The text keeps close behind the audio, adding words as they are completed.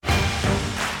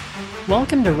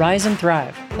Welcome to Rise and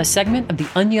Thrive, a segment of the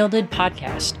Unyielded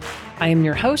podcast. I am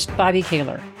your host, Bobby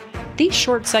Kaler. These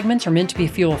short segments are meant to be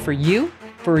fuel for you,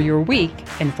 for your week,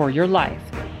 and for your life.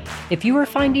 If you are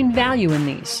finding value in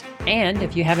these, and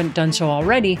if you haven't done so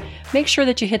already, make sure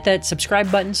that you hit that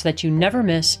subscribe button so that you never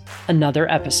miss another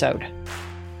episode.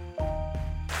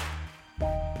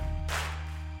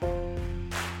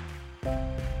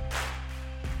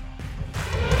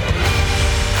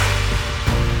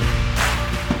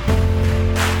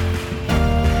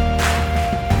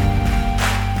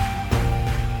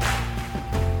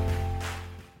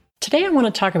 Today I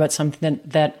want to talk about something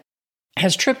that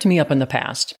has tripped me up in the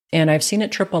past, and I've seen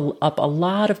it trip up a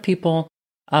lot of people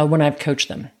when I've coached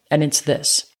them, and it's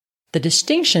this: the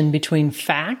distinction between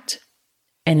fact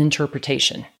and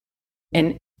interpretation.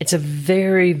 And it's a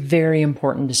very, very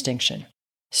important distinction.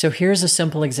 So here's a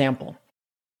simple example.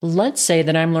 Let's say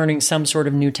that I'm learning some sort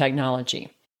of new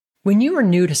technology. When you are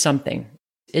new to something,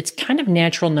 it's kind of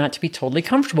natural not to be totally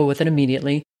comfortable with it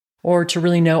immediately or to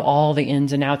really know all the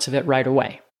ins and outs of it right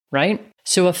away. Right?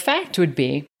 So a fact would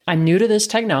be, I'm new to this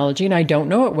technology and I don't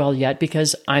know it well yet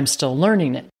because I'm still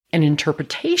learning it. An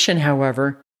interpretation,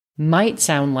 however, might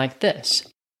sound like this: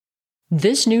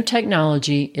 this new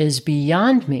technology is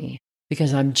beyond me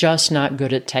because I'm just not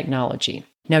good at technology.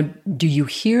 Now, do you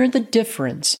hear the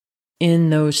difference in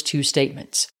those two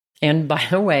statements? And by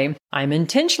the way, I'm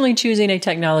intentionally choosing a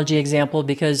technology example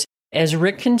because, as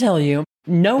Rick can tell you,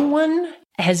 no one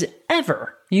has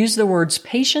ever used the words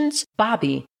patience,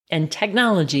 Bobby, and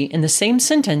technology in the same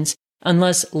sentence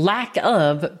unless lack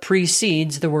of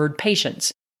precedes the word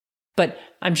patience. But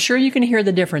I'm sure you can hear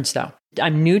the difference though.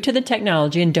 I'm new to the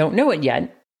technology and don't know it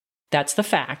yet. That's the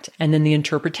fact. And then the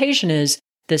interpretation is,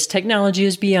 this technology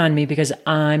is beyond me because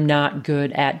I'm not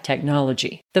good at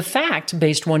technology. The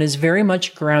fact-based one is very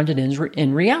much grounded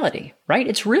in reality, right?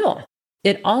 It's real.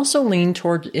 It also leans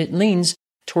towards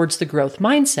the growth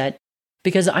mindset,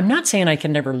 because I'm not saying I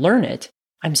can never learn it.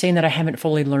 I'm saying that I haven't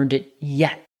fully learned it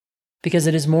yet, because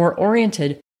it is more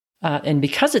oriented, and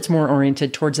because it's more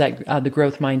oriented towards that the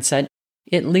growth mindset,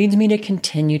 it leads me to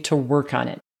continue to work on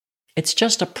it. It's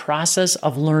just a process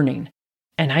of learning,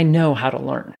 and I know how to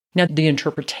learn. Now, the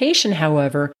interpretation,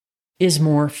 however, is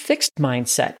more fixed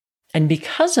mindset, and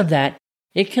because of that,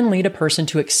 it can lead a person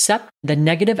to accept the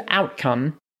negative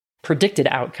outcome, predicted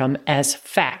outcome, as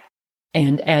fact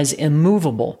and as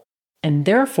immovable, and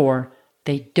therefore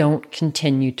they don't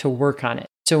continue to work on it.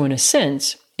 So in a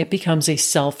sense, it becomes a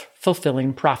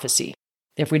self-fulfilling prophecy.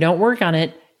 If we don't work on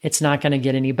it, it's not going to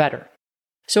get any better.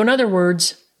 So in other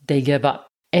words, they give up.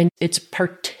 And it's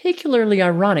particularly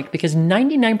ironic because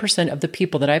 99% of the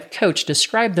people that I've coached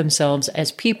describe themselves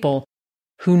as people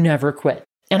who never quit.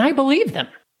 And I believe them.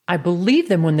 I believe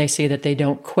them when they say that they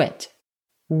don't quit.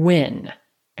 When,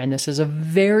 and this is a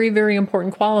very, very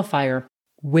important qualifier,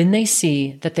 when they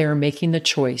see that they are making the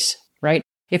choice, right?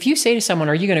 If you say to someone,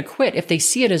 are you going to quit? If they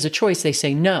see it as a choice, they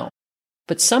say no.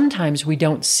 But sometimes we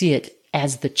don't see it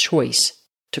as the choice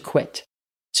to quit.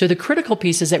 So the critical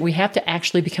piece is that we have to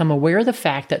actually become aware of the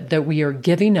fact that we are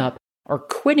giving up or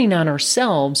quitting on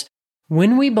ourselves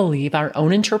when we believe our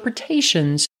own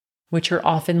interpretations, which are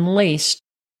often laced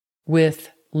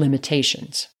with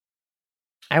limitations.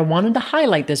 I wanted to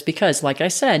highlight this because, like I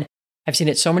said, I've seen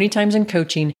it so many times in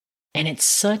coaching. And it's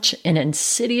such an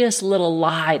insidious little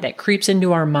lie that creeps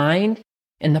into our mind,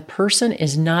 and the person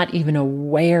is not even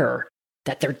aware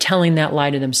that they're telling that lie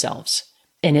to themselves.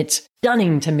 And it's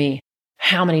stunning to me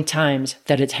how many times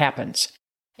that it happens.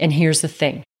 And here's the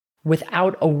thing: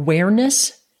 without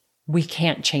awareness, we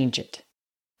can't change it.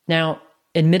 Now,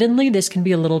 admittedly, this can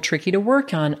be a little tricky to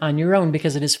work on your own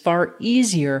because it is far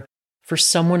easier for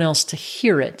someone else to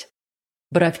hear it.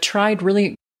 But I've tried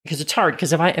really, because it's hard,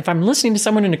 because if I'm listening to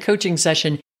someone in a coaching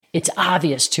session, it's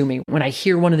obvious to me when I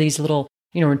hear one of these little,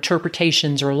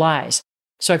 interpretations or lies.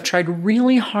 So I've tried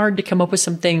really hard to come up with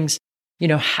some things,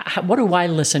 what do I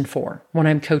listen for when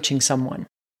I'm coaching someone?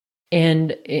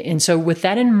 And so with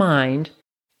that in mind,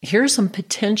 here's some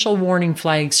potential warning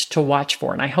flags to watch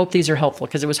for. And I hope these are helpful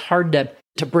because it was hard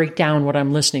to break down what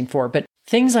I'm listening for. But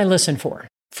things I listen for: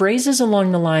 phrases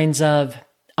along the lines of,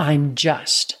 I'm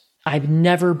just, I've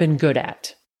never been good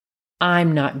at,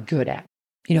 I'm not good at,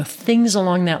 things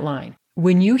along that line.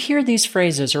 When you hear these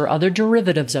phrases or other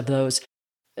derivatives of those,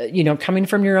 coming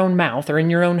from your own mouth or in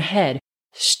your own head,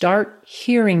 start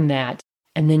hearing that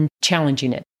and then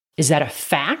challenging it. Is that a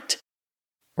fact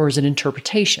or is it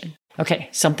interpretation? Okay,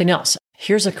 something else.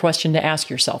 Here's a question to ask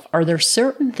yourself. Are there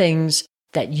certain things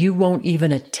that you won't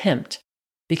even attempt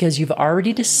because you've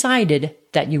already decided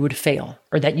that you would fail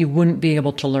or that you wouldn't be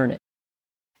able to learn it?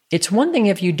 It's one thing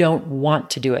if you don't want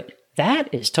to do it.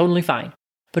 that is totally fine.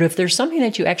 But if there's something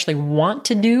that you actually want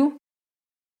to do,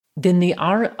 then the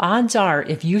odds are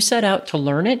if you set out to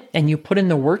learn it and you put in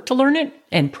the work to learn it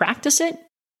and practice it,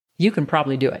 you can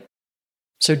probably do it.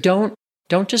 So don't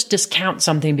just discount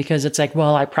something because it's like,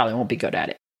 well, I probably won't be good at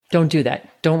it. Don't do that.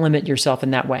 Don't limit yourself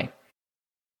in that way.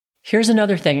 Here's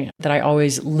another thing that I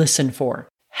always listen for.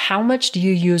 How much do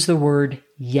you use the word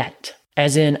yet?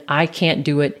 As in, I can't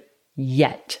do it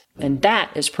yet. And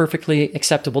that is perfectly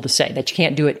acceptable to say, that you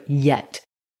can't do it yet.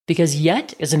 Because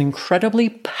yet is an incredibly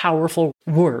powerful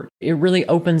word. It really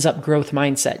opens up growth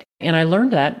mindset. And I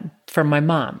learned that from my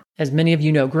mom. As many of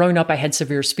you know, growing up, I had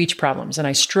severe speech problems and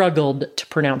I struggled to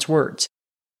pronounce words.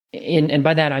 And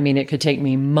by that, I mean, it could take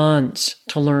me months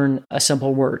to learn a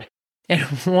simple word. And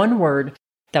one word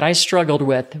that I struggled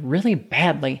with really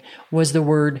badly was the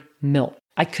word milk.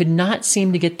 I could not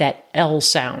seem to get that L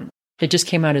sound. It just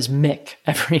came out as Mick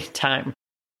every time.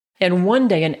 And one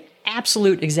day, in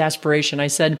absolute exasperation, I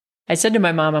said to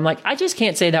my mom, I'm like, I just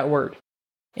can't say that word.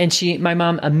 And my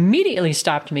mom immediately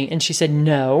stopped me and she said,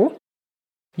 no,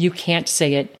 you can't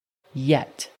say it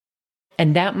yet.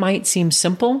 And that might seem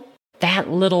simple. That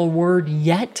little word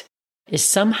yet is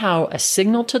somehow a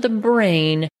signal to the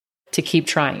brain to keep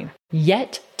trying.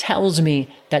 Yet tells me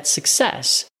that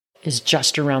success is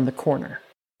just around the corner.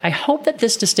 I hope that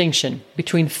this distinction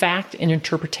between fact and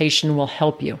interpretation will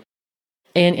help you.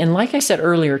 And like I said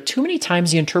earlier, too many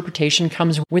times the interpretation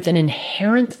comes with an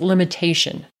inherent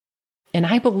limitation. And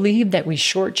I believe that we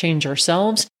shortchange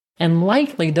ourselves and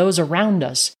likely those around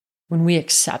us when we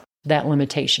accept that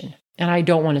limitation. And I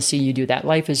don't want to see you do that.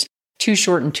 Life is too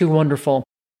short and too wonderful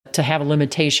to have a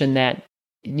limitation that,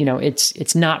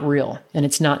 it's not real and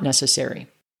it's not necessary.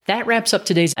 That wraps up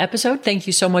today's episode. Thank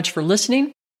you so much for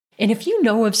listening. And if you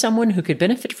know of someone who could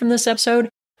benefit from this episode,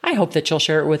 I hope that you'll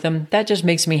share it with them. That just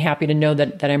makes me happy to know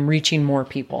that I'm reaching more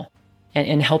people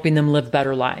and helping them live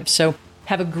better lives. So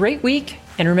have a great week.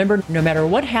 And remember, no matter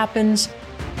what happens,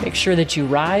 make sure that you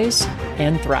rise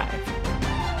and thrive.